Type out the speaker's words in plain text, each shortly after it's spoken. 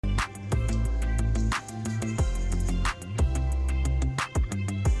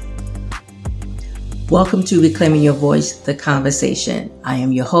Welcome to Reclaiming Your Voice, The Conversation. I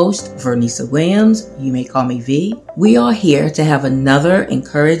am your host, Vernisa Williams. You may call me V. We are here to have another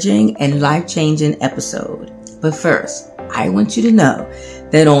encouraging and life-changing episode. But first, I want you to know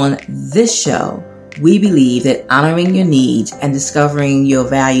that on this show, we believe that honoring your needs and discovering your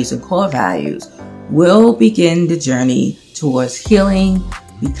values and core values will begin the journey towards healing,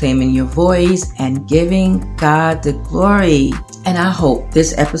 reclaiming your voice, and giving God the glory. And I hope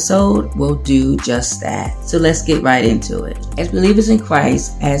this episode will do just that. So let's get right into it. As believers in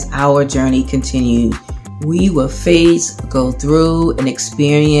Christ, as our journey continues, we will go through, and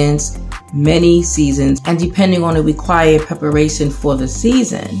experience many seasons. And depending on the required preparation for the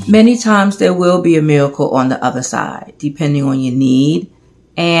season, many times there will be a miracle on the other side, depending on your need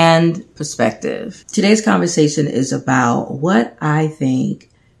and perspective. Today's conversation is about what I think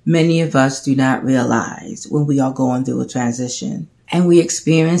many of us do not realize when we are going through a transition and we're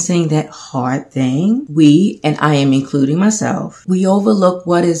experiencing that hard thing. And I am including myself, we overlook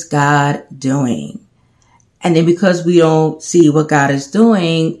what is God doing. And then because we don't see what God is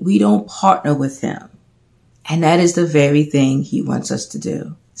doing, we don't partner with Him. And that is the very thing He wants us to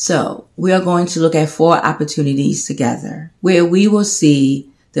do. So we are going to look at 4 opportunities together where we will see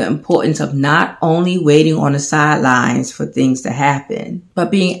the importance of not only waiting on the sidelines for things to happen,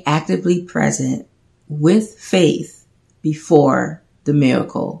 but being actively present with faith before the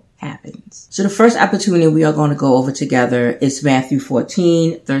miracle happens. So the first opportunity we are going to go over together is Matthew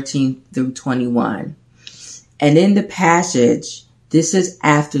 14:13 through 21. And in the passage, this is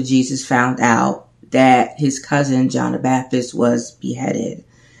after Jesus found out that his cousin John the Baptist was beheaded.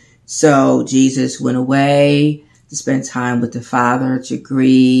 So Jesus went away to spend time with the Father, to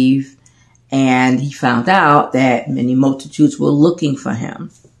grieve, and he found out that many multitudes were looking for him.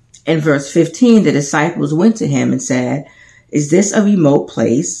 In verse 15, the disciples went to him and said, "Is this a remote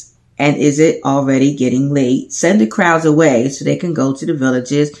place? And is it already getting late? Send the crowds away so they can go to the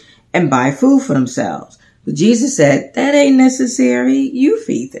villages and buy food for themselves." But Jesus said, "That ain't necessary. You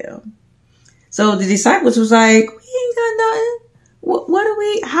feed them." So the disciples was like, "We ain't got nothing.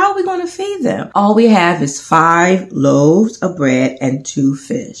 How are we going to feed them? All we have is 5 loaves of bread and 2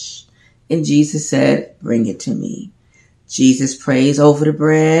 fish. And Jesus said, "Bring it to me." Jesus prays over the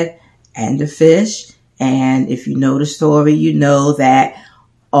bread and the fish. And if you know the story, you know that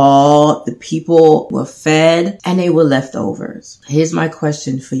all the people were fed and they were leftovers. Here's my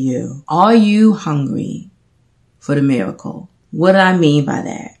question for you. Are you hungry for the miracle? What do I mean by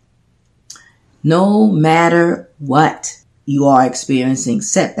that? No matter what you are experiencing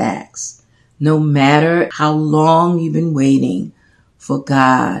setbacks, no matter how long you've been waiting for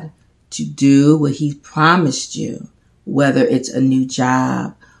God to do what He promised you, whether it's a new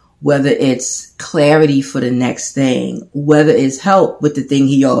job, whether it's clarity for the next thing, whether it's help with the thing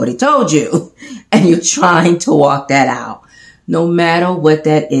He already told you, and you're trying to walk that out. No matter what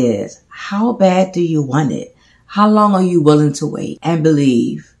that is, how bad do you want it? How long are you willing to wait and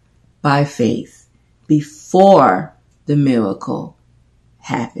believe by faith before the miracle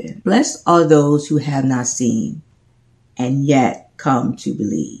happened? Blessed are those who have not seen and yet come to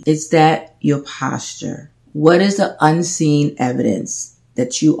believe. Is that your posture? What is the unseen evidence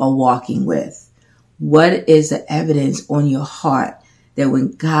that you are walking with? What is the evidence on your heart that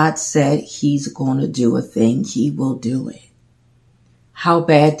when God said He's going to do a thing, He will do it? How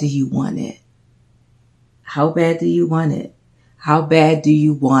bad do you want it? How bad do you want it? How bad do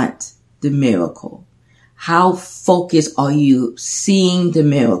you want the miracle? How focused are you seeing the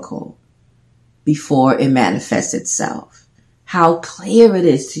miracle before it manifests itself? How clear it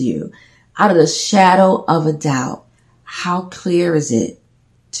is to you, out of the shadow of a doubt. How clear is it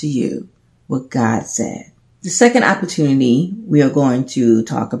to you what God said? The second opportunity we are going to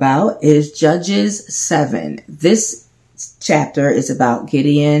talk about is Judges 7. This chapter is about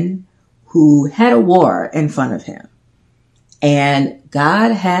Gideon, who had a war in front of him. And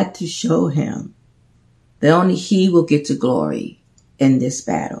God had to show him that only He will get to glory in this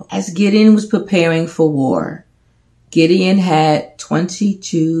battle. As Gideon was preparing for war, Gideon had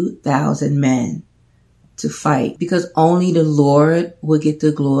 22,000 men to fight because only the Lord will get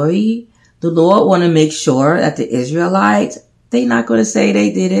the glory. The Lord want to make sure that the Israelites, they're not going to say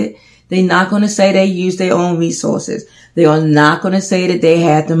they did it. They're not going to say they used their own resources. They are not going to say that they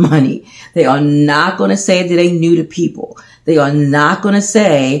had the money. They are not going to say that they knew the people. They are not going to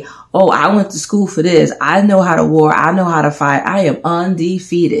say, "Oh, I went to school for this. I know how to war. I know how to fight. I am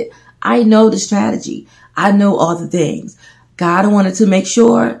undefeated. I know the strategy. I know all the things." God wanted to make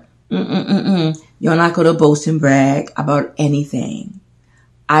sure, you're not going to boast and brag about anything.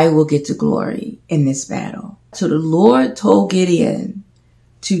 I will get to glory in this battle. So the Lord told Gideon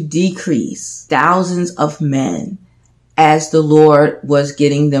to decrease thousands of men as the Lord was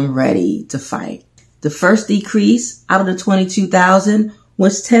getting them ready to fight. The first decrease out of the 22,000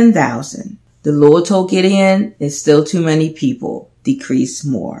 was 10,000. The Lord told Gideon, it's still too many people. Decrease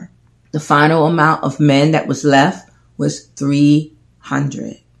more. The final amount of men that was left was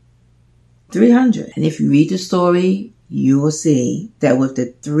 300. 300. And if you read the story, you will see that with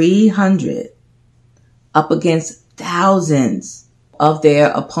the 300 up against thousands of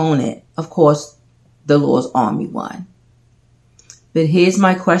their opponent, of course, the Lord's army won. But here's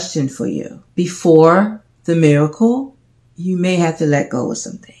my question for you. Before the miracle, you may have to let go of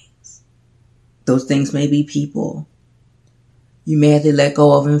some things. Those things may be people. You may have to let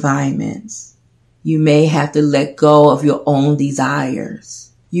go of environments. You may have to let go of your own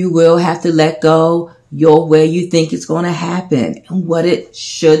desires. You will have to let go your where you think it's going to happen and what it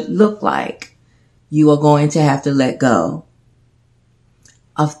should look like. You are going to have to let go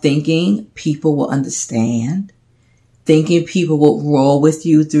of thinking people will understand, thinking people will roll with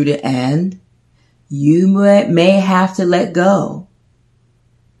you through the end. You may have to let go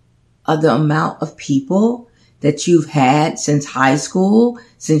of the amount of people that you've had since high school,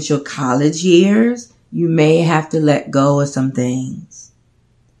 since your college years. You may have to let go of some things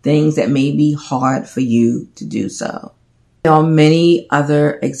that may be hard for you to do so. There are many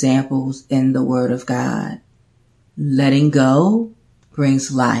other examples in the Word of God. Letting go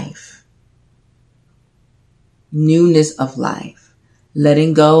brings life, newness of life.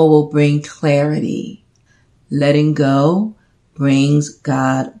 Letting go will bring clarity. Letting go brings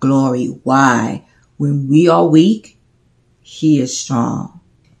God glory. Why? When we are weak, He is strong.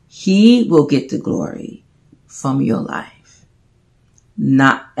 He will get the glory from your life.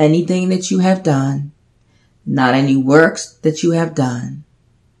 Not anything that you have done, not any works that you have done.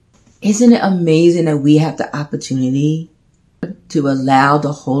 Isn't it amazing that we have the opportunity to allow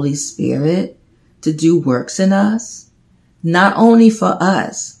the Holy Spirit to do works in us? Not only for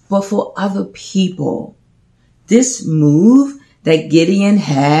us, but for other people. This move that Gideon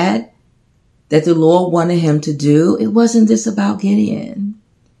had, that the Lord wanted him to do, it wasn't just about Gideon.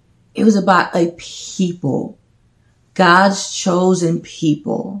 It was about a people. God's chosen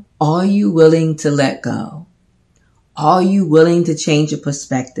people. Are you willing to let go? Are you willing to change your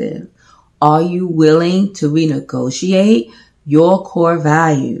perspective? Are you willing to renegotiate your core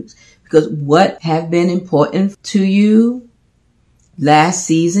values? Because what have been important to you last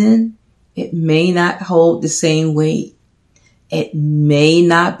season, it may not hold the same weight. It may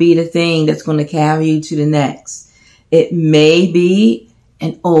not be the thing that's going to carry you to the next. It may be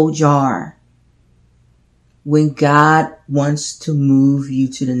an old jar. When God wants to move you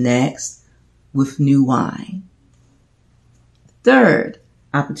to the next with new wine. Third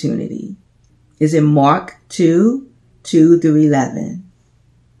opportunity is in Mark 2:2-11.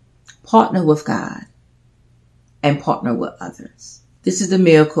 Partner with God and partner with others. This is the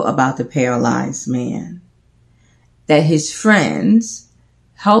miracle about the paralyzed man. That his friends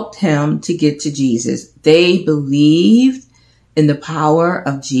helped him to get to Jesus. They believed in the power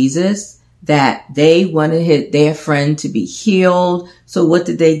of Jesus, that they wanted their friend to be healed. So what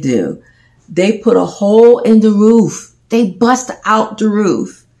did they do? They put a hole in the roof. They bust out the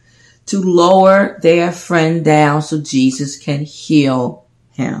roof to lower their friend down so Jesus can heal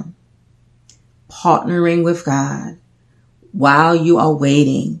him. Partnering with God while you are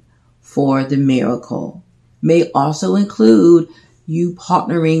waiting for the miracle may also include you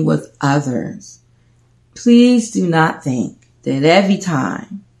partnering with others. Please do not think that every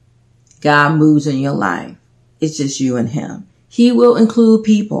time God moves in your life, it's just you and Him. He will include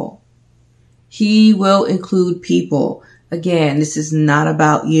people. He will include people. Again, this is not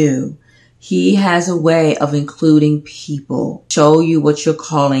about you. He has a way of including people. Show you what your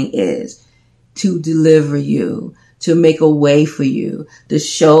calling is. To deliver you. To make a way for you. To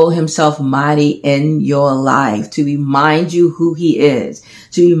show Himself mighty in your life. To remind you who He is.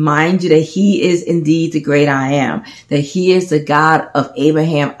 To remind you that He is indeed the great I am. That He is the God of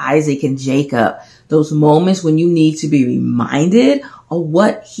Abraham, Isaac, and Jacob. Those moments when you need to be reminded of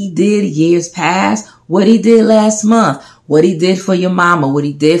what He did years past, what He did last month, what He did for your mama, what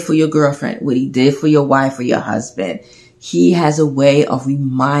He did for your girlfriend, what He did for your wife or your husband. He has a way of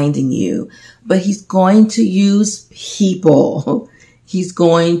reminding you, but He's going to use people. He's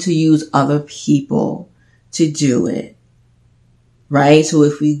going to use other people to do it. Right? So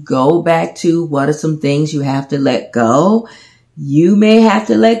if we go back to what are some things you have to let go, you may have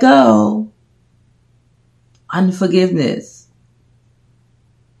to let go unforgiveness.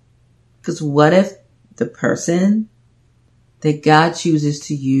 Because what if the person that God chooses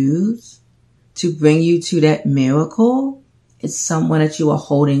to use to bring you to that miracle It's someone that you are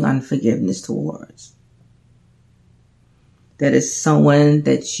holding unforgiveness towards. That is someone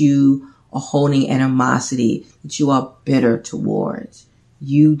that you are holding animosity, that you are bitter towards.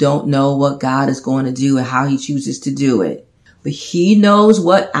 You don't know what God is going to do and how he chooses to do it. But he knows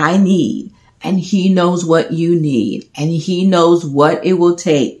what I need, and he knows what you need, and he knows what it will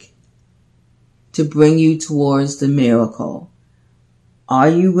take to bring you towards the miracle. Are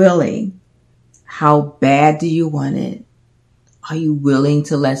you willing? How bad do you want it? Are you willing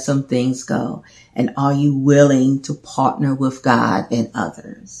to let some things go? And are you willing to partner with God and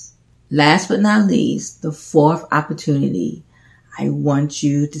others? Last but not least, the fourth opportunity I want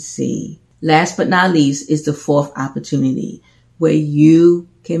you to see. Last but not least is the fourth opportunity where you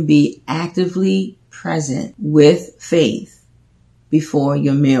can be actively present with faith before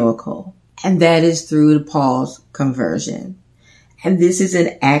your miracle. And that is through Paul's conversion. And this is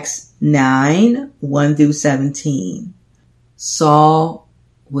in Acts 9, 1 through 17. Saul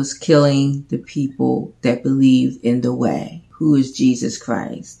was killing the people that believed in the way, who is Jesus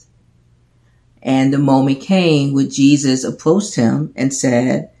Christ. And the moment came when Jesus approached him and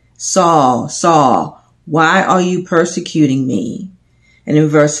said, Saul, Saul, why are you persecuting me? And in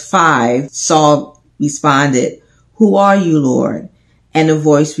verse 5, Saul responded, who are you, Lord? And a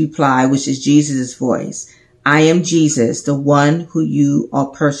voice replied, which is Jesus' voice, I am Jesus, the one who you are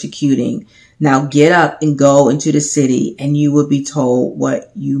persecuting. Now get up and go into the city, and you will be told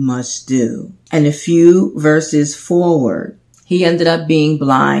what you must do. And a few verses forward, he ended up being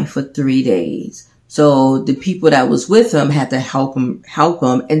blind for 3 days. So the people that was with him had to help him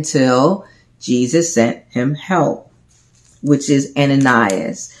until Jesus sent him help, which is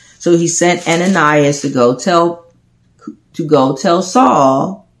Ananias. So he sent Ananias to go tell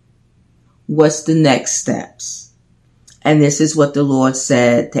Saul what's the next steps. And this is what the Lord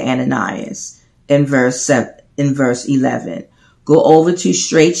said to Ananias in verse 11. Go over to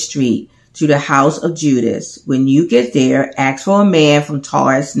Straight Street to the house of Judas. When you get there, ask for a man from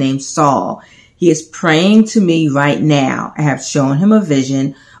Tarsus named Saul. He is praying to me right now. I have shown him a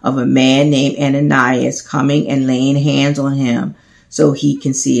vision of a man named Ananias coming and laying hands on him so he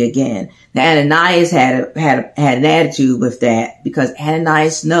can see again. Now, Ananias had an attitude with that because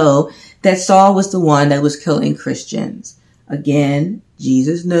Ananias knew that Saul was the one that was killing Christians. Again,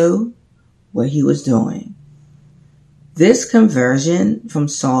 Jesus knew what he was doing. This conversion from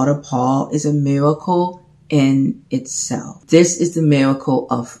Saul to Paul is a miracle in itself. This is the miracle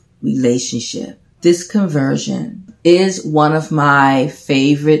of relationship. This conversion is one of my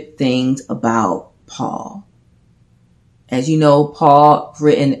favorite things about Paul. As you know, Paul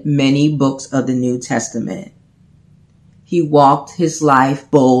written many books of the New Testament. He walked his life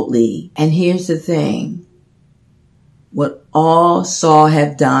boldly. And here's the thing. What all Saul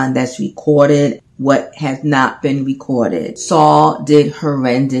have done that's recorded, what has not been recorded. Saul did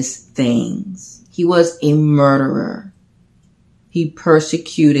horrendous things. He was a murderer. He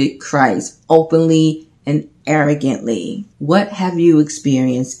persecuted Christ openly and arrogantly. What have you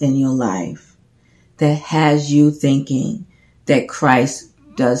experienced in your life that has you thinking that Christ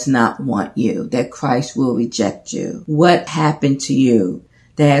does not want you, that Christ will reject you? What happened to you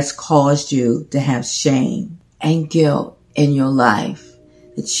that has caused you to have shame and guilt in your life,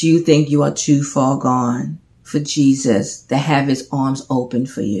 that you think you are too far gone for Jesus to have his arms open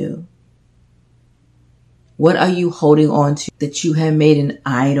for you? What are you holding on to that you have made an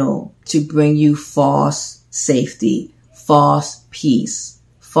idol to bring you false safety, false peace,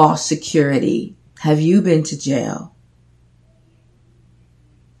 false security? Have you been to jail?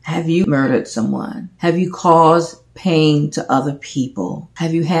 Have you murdered someone? Have you caused pain to other people?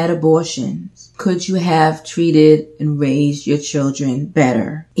 Have you had abortions? Could you have treated and raised your children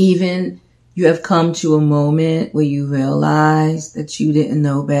better? Even you have come to a moment where you realize that you didn't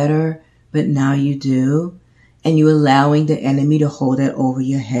know better, but now you do, and you're allowing the enemy to hold that over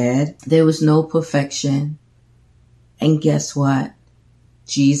your head. There was no perfection. And guess what?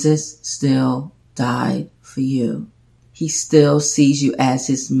 Jesus still died for you. He still sees you as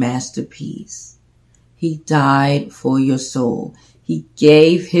his masterpiece. He died for your soul. He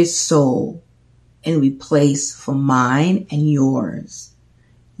gave his soul in replace for mine and yours.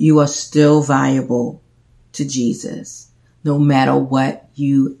 You are still valuable to Jesus, no matter what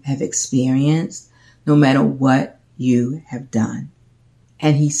you have experienced, no matter what you have done.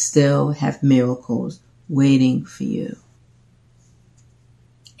 And he still have miracles waiting for you.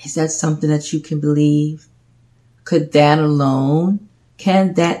 Is that something that you can believe? Could that alone,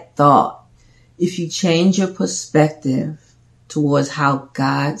 can that thought, if you change your perspective towards how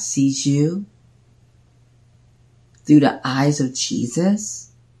God sees you through the eyes of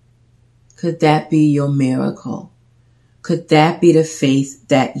Jesus, could that be your miracle? Could that be the faith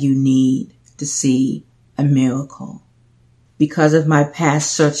that you need to see a miracle? Because of my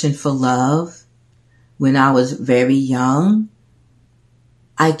past searching for love, when I was very young,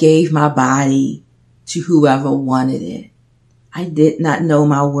 I gave my body to whoever wanted it. I did not know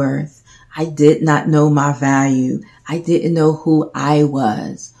my worth. I did not know my value. I didn't know who I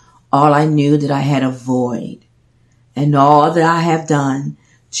was. All I knew that I had a void. And all that I have done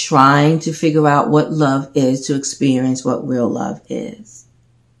trying to figure out what love is to experience what real love is.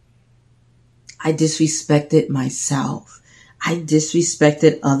 I disrespected myself. I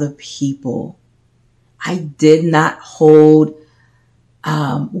disrespected other people. I did not hold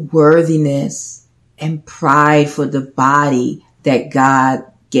worthiness and pride for the body that God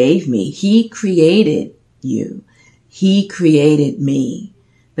gave me. He created you. He created me.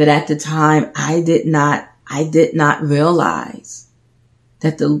 But at the time, I did not realize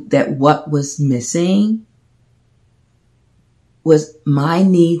that what was missing was my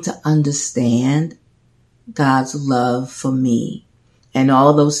need to understand God's love for me. And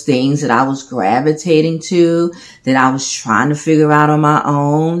all those things that I was gravitating to, that I was trying to figure out on my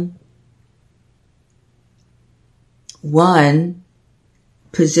own. One,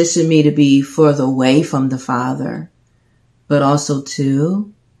 positioned me to be further away from the Father. But also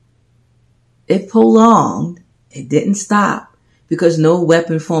two, it prolonged. It didn't stop because no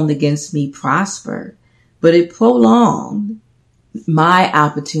weapon formed against me prospered. But it prolonged my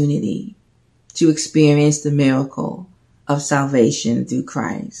opportunity to experience the miracle of salvation through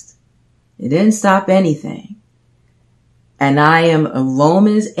Christ. It didn't stop anything. And I am a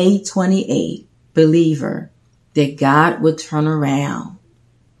Romans 8:28 believer that God would turn around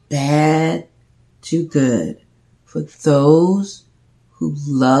bad to good for those who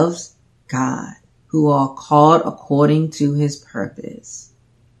loves God, who are called according to his purpose.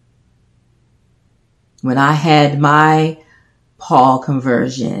 When I had my Paul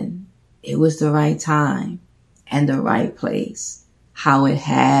conversion, it was the right time and the right place, how it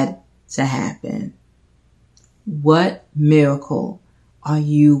had to happen. What miracle are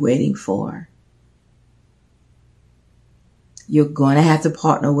you waiting for? You're going to have to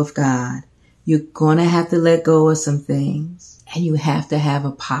partner with God. You're going to have to let go of some things. And you have to have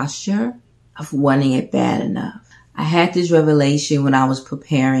a posture of wanting it bad enough. I had this revelation when I was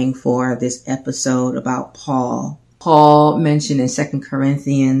preparing for this episode about Paul. Paul mentioned in 2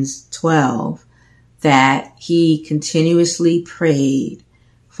 Corinthians 12 that he continuously prayed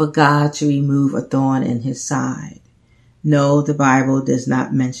for God to remove a thorn in his side. No, the Bible does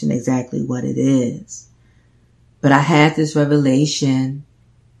not mention exactly what it is. But I had this revelation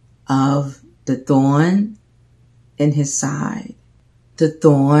of the thorn in his side. The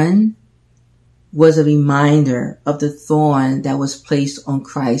thorn was a reminder of the thorn that was placed on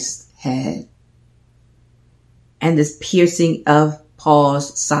Christ's head. And this piercing of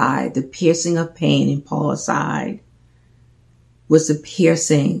Paul's side, the piercing of pain in Paul's side, was the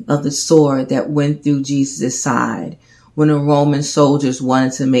piercing of the sword that went through Jesus' side when the Roman soldiers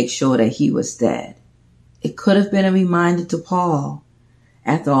wanted to make sure that he was dead. It could have been a reminder to Paul.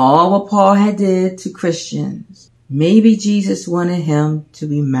 After all what Paul had did to Christians, maybe Jesus wanted him to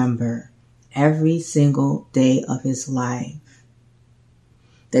remember every single day of his life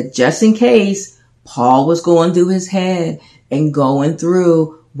that just in case Paul was going through his head and going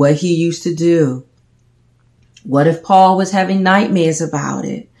through what he used to do. What if Paul was having nightmares about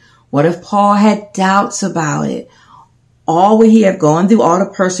it? What if Paul had doubts about it? All what he had gone through, all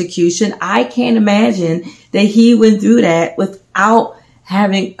the persecution, I can't imagine that he went through that without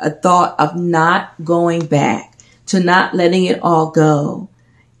having a thought of not going back, to not letting it all go.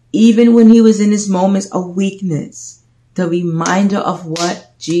 Even when he was in his moments of weakness, the reminder of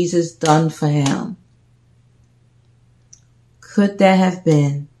what Jesus done for him. Could that have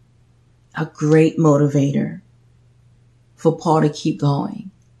been a great motivator for Paul to keep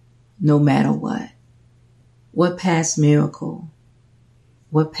going, no matter what? What past miracle?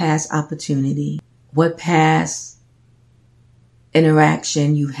 What past opportunity? What past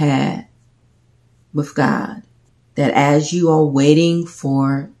interaction you had with God that as you are waiting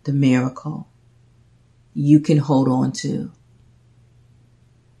for the miracle, you can hold on to?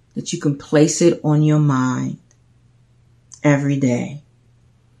 That you can place it on your mind every day.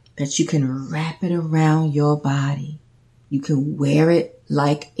 That you can wrap it around your body. You can wear it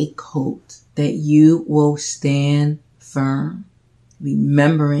like a coat. That you will stand firm,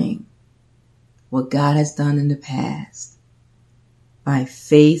 remembering what God has done in the past. By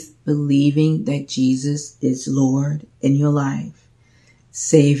faith, believing that Jesus is Lord in your life,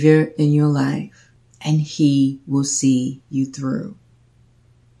 Savior in your life, and He will see you through.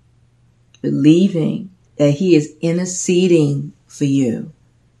 Believing that he is interceding for you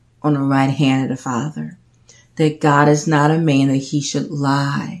on the right hand of the Father. That God is not a man that he should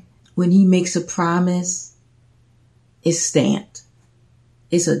lie. When he makes a promise, it's stamped.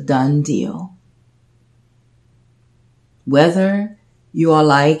 It's a done deal. Whether you are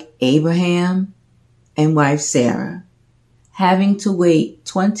like Abraham and wife Sarah, having to wait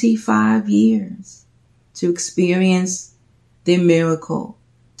 25 years to experience their miracle,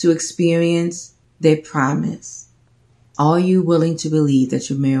 to experience their promise. Are you willing to believe that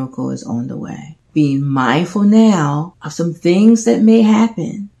your miracle is on the way? Being mindful now of some things that may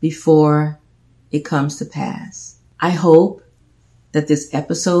happen before it comes to pass. I hope that this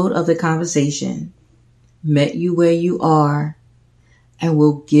episode of The Conversation met you where you are and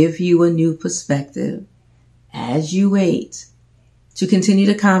will give you a new perspective as you wait to continue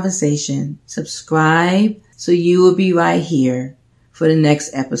the conversation. Subscribe so you will be right here for the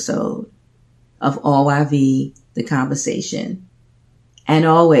next episode of RYV, The Conversation. And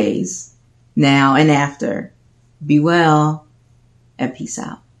always, now and after, be well and peace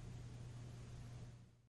out.